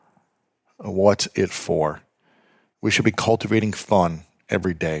for? What's it for? We should be cultivating fun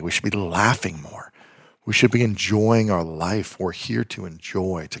every day. We should be laughing more. We should be enjoying our life. We're here to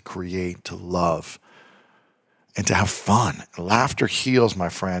enjoy, to create, to love, and to have fun. Laughter heals, my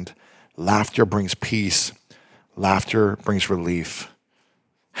friend. Laughter brings peace. Laughter brings relief.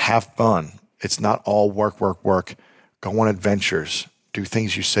 Have fun. It's not all work, work, work. Go on adventures. Do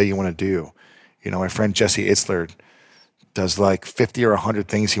things you say you want to do. My friend Jesse Itzler does like 50 or 100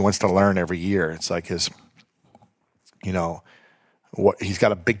 things he wants to learn every year. It's like his, he's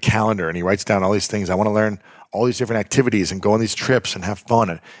got a big calendar, and he writes down all these things. I want to learn all these different activities and go on these trips and have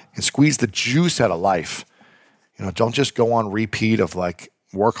fun and squeeze the juice out of life. Don't just go on repeat of like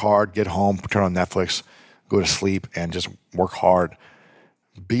work hard, get home, turn on Netflix, go to sleep, and just work hard.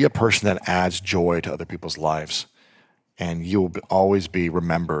 Be a person that adds joy to other people's lives, and you'll always be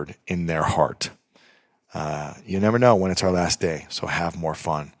remembered in their heart. You never know when it's our last day, so have more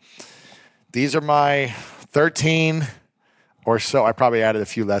fun. These are my 13 or so. I probably added a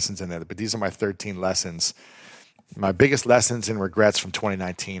few lessons in there, but these are my 13 lessons. My biggest lessons and regrets from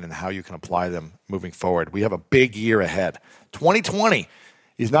 2019 and how you can apply them moving forward. We have a big year ahead. 2020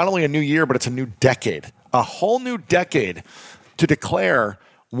 is not only a new year, but it's a new decade, a whole new decade to declare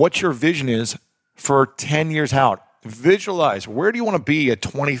what your vision is for 10 years out. Visualize, where do you want to be at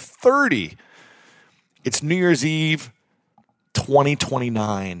 2030? It's New Year's Eve,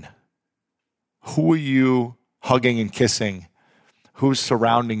 2029. Who are you hugging and kissing? Who's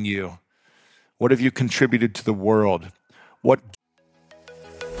surrounding you? What have you contributed to the world? What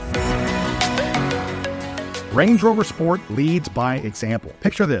Range Rover Sport leads by example.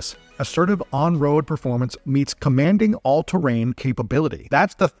 Picture this. Assertive on-road performance meets commanding all-terrain capability.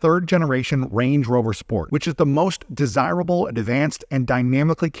 That's the third-generation Range Rover Sport, which is the most desirable, advanced, and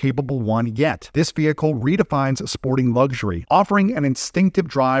dynamically capable one yet. This vehicle redefines sporting luxury, offering an instinctive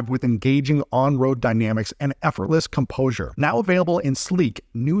drive with engaging on-road dynamics and effortless composure. Now available in sleek,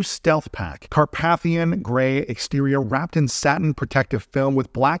 new Stealth Pack, Carpathian gray exterior wrapped in satin protective film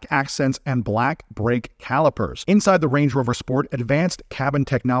with black accents and black brake calipers. Inside the Range Rover Sport, advanced cabin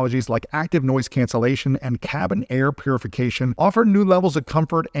technologies like active noise cancellation and cabin air purification offer new levels of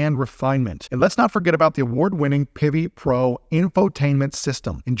comfort and refinement. And let's not forget about the award-winning Pivi Pro infotainment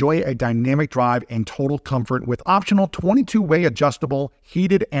system. Enjoy a dynamic drive in total comfort with optional 22-way adjustable,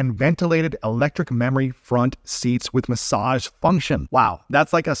 heated and ventilated electric memory front seats with massage function. Wow,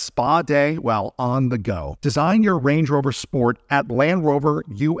 that's like a spa day while on the go. Design your Range Rover Sport at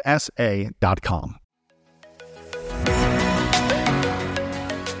LandRoverUSA.com.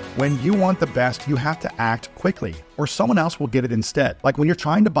 When you want the best, you have to act quickly, or someone else will get it instead. Like when you're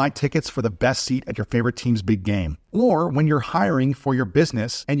trying to buy tickets for the best seat at your favorite team's big game. Or when you're hiring for your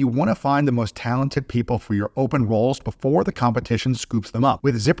business and you want to find the most talented people for your open roles before the competition scoops them up.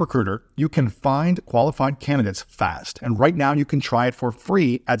 With ZipRecruiter, you can find qualified candidates fast. And right now you can try it for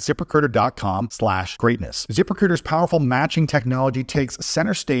free at ZipRecruiter.com/greatness. ZipRecruiter's powerful matching technology takes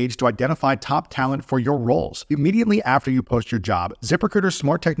center stage to identify top talent for your roles. Immediately after you post your job, ZipRecruiter's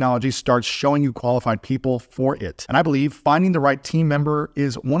smart technology starts showing you qualified people for it. And I believe finding the right team member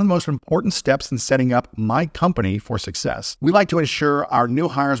is one of the most important steps in setting up my company for success. We like to ensure our new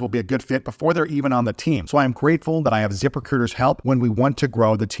hires will be a good fit before they're even on the team. So I am grateful that I have ZipRecruiter's help when we want to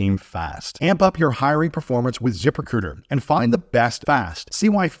grow the team fast. Amp up your hiring performance with ZipRecruiter and find the best fast. See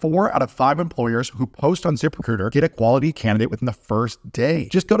why 4 out of 5 employers who post on ZipRecruiter get a quality candidate within the first day.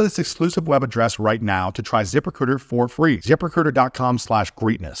 Just go to this exclusive web address right now to try ZipRecruiter for free.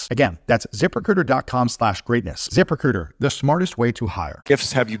 ZipRecruiter.com/greatness. Again, that's ZipRecruiter.com/greatness. ZipRecruiter, the smartest way to hire.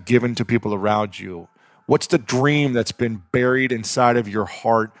 gifts have you given to people around you? What's the dream that's been buried inside of your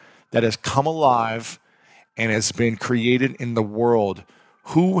heart that has come alive and has been created in the world?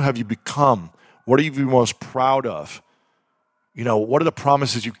 Who have you become? What are you most proud of? You know, what are the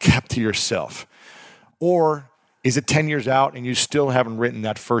promises you kept to yourself? Or is it 10 years out and you still haven't written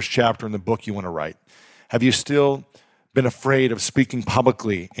that first chapter in the book you want to write? Have you still been afraid of speaking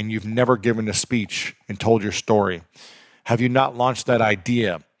publicly and you've never given a speech and told your story? Have you not launched that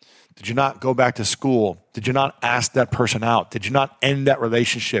idea? Did you not go back to school? Did you not ask that person out? Did you not end that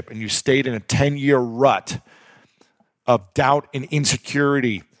relationship and you stayed in a 10-year rut of doubt and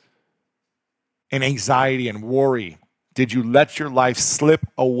insecurity and anxiety and worry? Did you let your life slip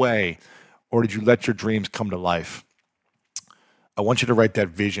away or did you let your dreams come to life? I want you to write that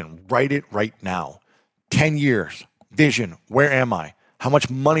vision. Write it right now. 10 years. Vision. Where am I? How much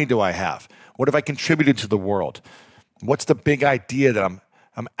money do I have? What have I contributed to the world? What's the big idea that I'm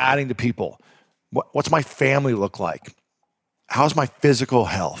adding to people? What's my family look like? How's my physical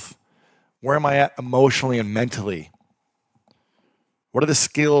health? Where am I at emotionally and mentally? What are the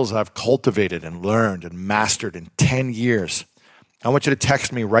skills I've cultivated and learned and mastered in 10 years? I want you to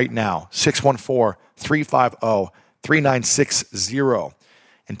text me right now, 614-350-3960,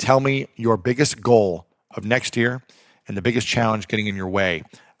 and tell me your biggest goal of next year and the biggest challenge getting in your way.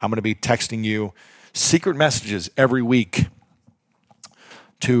 I'm going to be texting you secret messages every week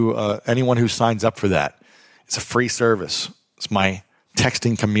to anyone who signs up for that. It's a free service. It's my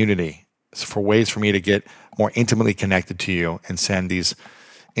texting community. It's for ways for me to get more intimately connected to you and send these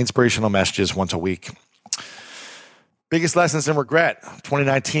inspirational messages once a week. Biggest lessons and regret,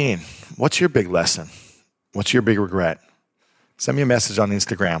 2019. What's your big lesson? What's your big regret? Send me a message on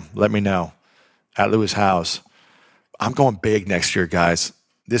Instagram. Let me know. At Lewis Howes. I'm going big next year, guys.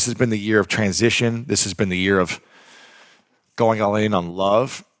 This has been the year of transition. This has been the year of going all in on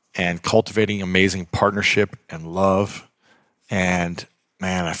love and cultivating amazing partnership and love. And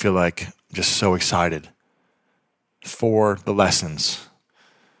man, I feel like I'm just so excited for the lessons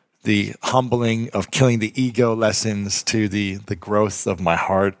the humbling of killing the ego lessons to the growth of my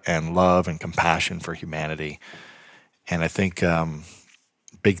heart and love and compassion for humanity. And I think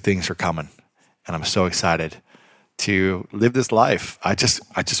big things are coming, and I'm so excited to live this life. I just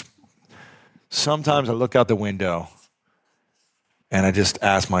sometimes I look out the window and I just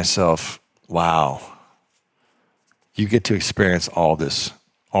ask myself, wow, you get to experience all this,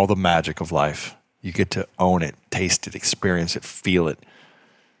 all the magic of life. You get to own it, taste it, experience it, feel it,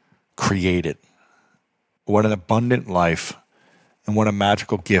 create it. What an abundant life, and what a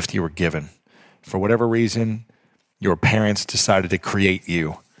magical gift you were given. For whatever reason, your parents decided to create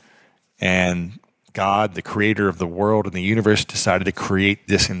you, and God, the creator of the world and the universe, decided to create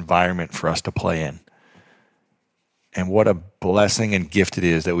this environment for us to play in. And what a blessing and gift it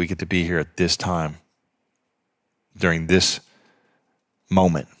is that we get to be here at this time, during this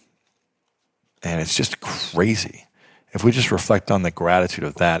moment. And it's just crazy. If we just reflect on the gratitude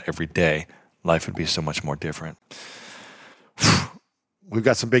of that every day, life would be so much more different. We've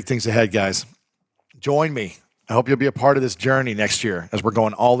got some big things ahead, guys. Join me. I hope you'll be a part of this journey next year as we're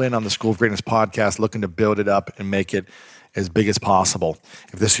going all in on the School of Greatness podcast, looking to build it up and make it as big as possible.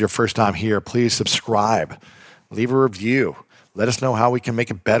 If this is your first time here, please subscribe, leave a review. Let us know how we can make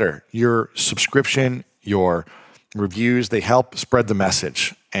it better. Your subscription, your reviews, they help spread the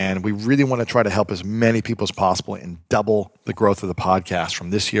message. And we really want to try to help as many people as possible and double the growth of the podcast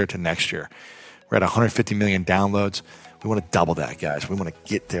from this year to next year. We're at 150 million downloads. We want to double that, guys. We want to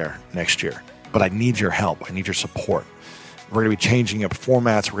get there next year. But I need your help. I need your support. We're going to be changing up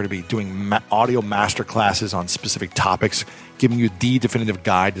formats. We're going to be doing audio master classes on specific topics, giving you the definitive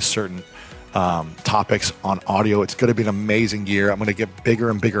guide to certain topics on audio. It's going to be an amazing year. I'm going to get bigger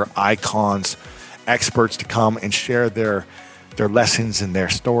and bigger icons, experts to come and share their lessons and their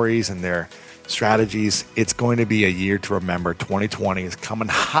stories and their strategies. It's going to be a year to remember. 2020 is coming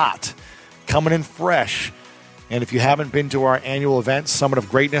hot, coming in fresh. And if you haven't been to our annual event, Summit of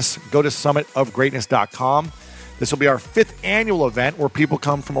Greatness, go to summitofgreatness.com. This will be our 5th annual event where people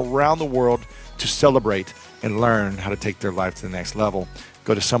come from around the world to celebrate and learn how to take their life to the next level.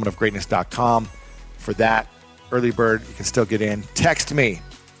 Go to summitofgreatness.com. For that, early bird, you can still get in. Text me,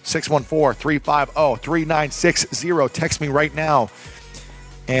 614-350-3960. Text me right now.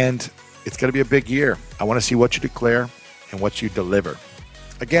 And it's going to be a big year. I want to see what you declare and what you deliver.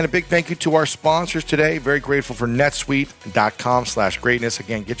 Again, a big thank you to our sponsors today. Very grateful for netsuite.com/greatness.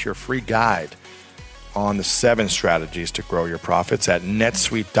 Again, get your free guide on the 7 strategies to grow your profits at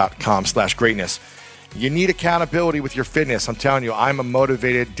netsuite.com/greatness. You need accountability with your fitness. I'm telling you, I'm a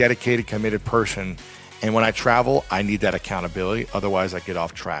motivated, dedicated, committed person. And when I travel, I need that accountability. Otherwise, I get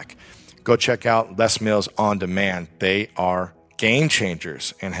off track. Go check out Les Mills On Demand. They are game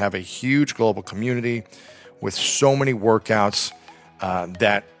changers and have a huge global community with so many workouts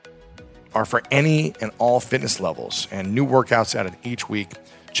that are for any and all fitness levels, and new workouts added each week.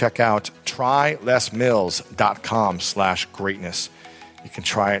 Check out trylesmills.com/greatness. You can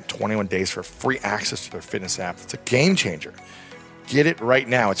try it 21 days for free access to their fitness app. It's a game changer. Get it right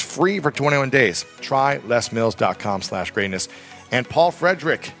now. It's free for 21 days. trylesmills.com/greatness and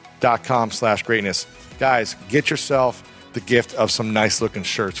paulfrederick.com/greatness. Guys, get yourself the gift of some nice looking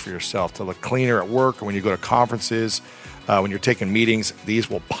shirts for yourself to look cleaner at work or when you go to conferences. When you're taking meetings, these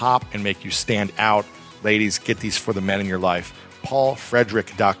will pop and make you stand out. Ladies, get these for the men in your life.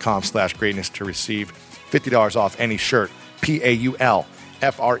 paulfrederick.com/greatness to receive $50 off any shirt.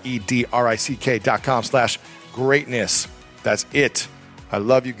 paulfrederick.com/greatness. That's it. I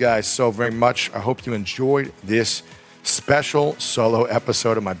love you guys so very much. I hope you enjoyed this special solo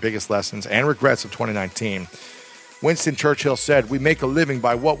episode of my biggest lessons and regrets of 2019. Winston Churchill said, "We make a living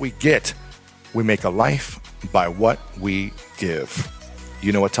by what we get. We make a life by what we give."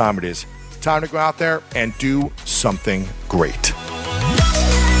 You know what time it is. It's time to go out there and do something great.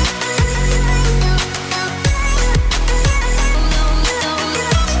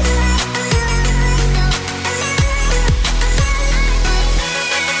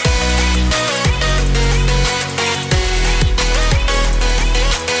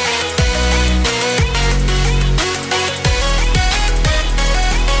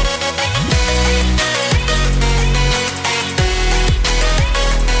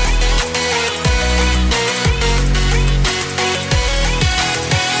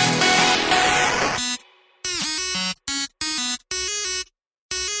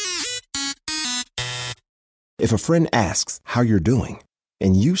 If a friend asks how you're doing,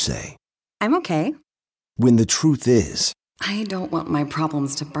 and you say, "I'm okay," when the truth is, "I don't want my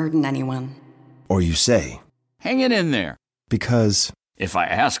problems to burden anyone." Or you say, "Hang it in there." Because if I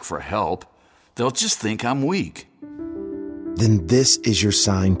ask for help, they'll just think I'm weak. then this is your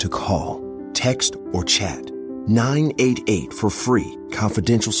sign to call, text, or chat 988 for free,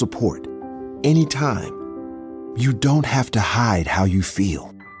 confidential support. Anytime. You don't have to hide how you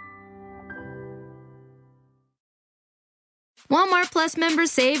feel. Walmart Plus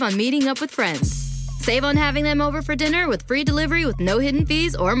members save on meeting up with friends. Save on having them over for dinner with free delivery with no hidden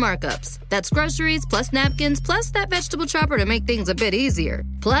fees or markups. That's groceries, plus napkins, plus that vegetable chopper to make things a bit easier.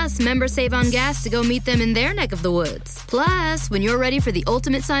 Plus, members save on gas to go meet them in their neck of the woods. Plus, when you're ready for the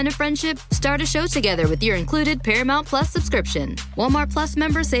ultimate sign of friendship, start a show together with your included Paramount Plus subscription. Walmart Plus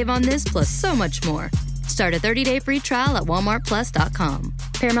members save on this plus so much more. Start a 30-day free trial at walmartplus.com.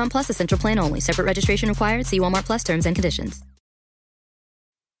 Paramount Plus Essential Plan only. Separate registration required. See Walmart Plus terms and conditions.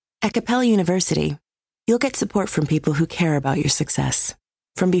 At Capella University, you'll get support from people who care about your success.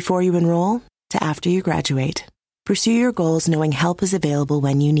 From before you enroll to after you graduate, pursue your goals knowing help is available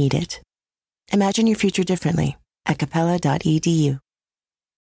when you need it. Imagine your future differently at capella.edu.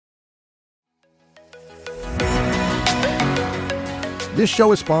 This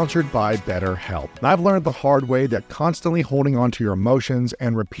show is sponsored by BetterHelp. And I've learned the hard way that constantly holding on to your emotions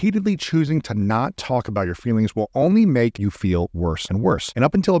and repeatedly choosing to not talk about your feelings will only make you feel worse and worse. And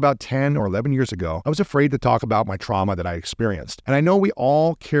up until about 10 or 11 years ago, I was afraid to talk about my trauma that I experienced. And I know we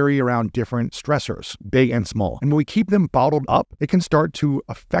all carry around different stressors, big and small. And when we keep them bottled up, it can start to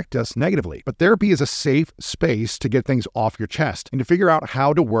affect us negatively. But therapy is a safe space to get things off your chest and to figure out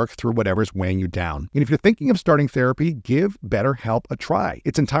how to work through whatever's weighing you down. And if you're thinking of starting therapy, give BetterHelp a try.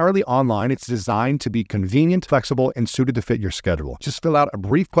 It's entirely online. It's designed to be convenient, flexible, and suited to fit your schedule. Just fill out a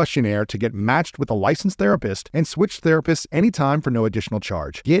brief questionnaire to get matched with a licensed therapist and switch therapists anytime for no additional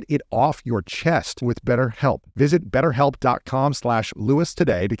charge. Get it off your chest with BetterHelp. Visit betterhelp.com/Lewis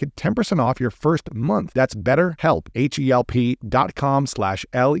today to get 10% off your first month. That's BetterHelp,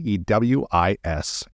 HELP.com/LEWIS.